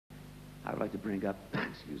I'd like to bring up,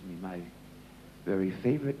 excuse me, my very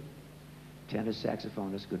favorite tenor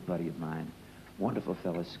saxophonist, good buddy of mine, wonderful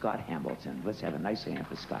fellow, Scott Hamilton. Let's have a nice hand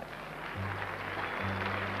for Scott.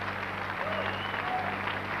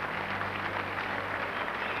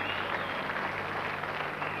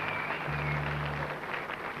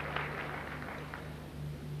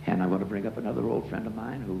 And I want to bring up another old friend of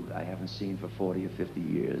mine who I haven't seen for 40 or 50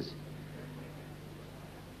 years.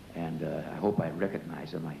 And I hope I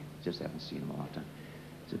recognize him. I just haven't seen him a long time.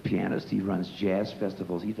 He's a pianist. He runs jazz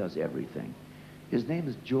festivals. He does everything. His name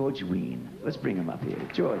is George Wein. Let's bring him up here.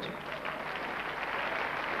 George.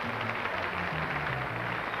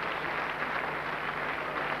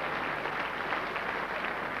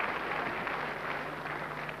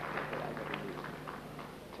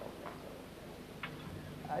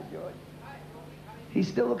 Hi, George. He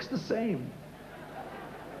still looks the same.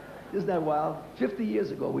 Isn't that wild? 50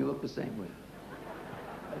 years ago, we looked the same way.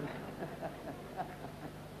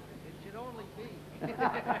 It should only be.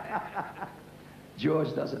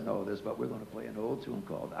 George doesn't know this, but we're going to play an old tune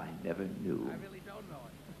called I Never Knew. I really don't know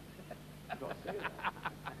it. Don't say it.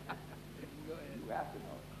 Go ahead. You have to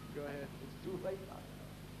know it. Go ahead. It's too late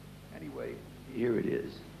now. Anyway, here it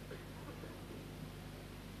is.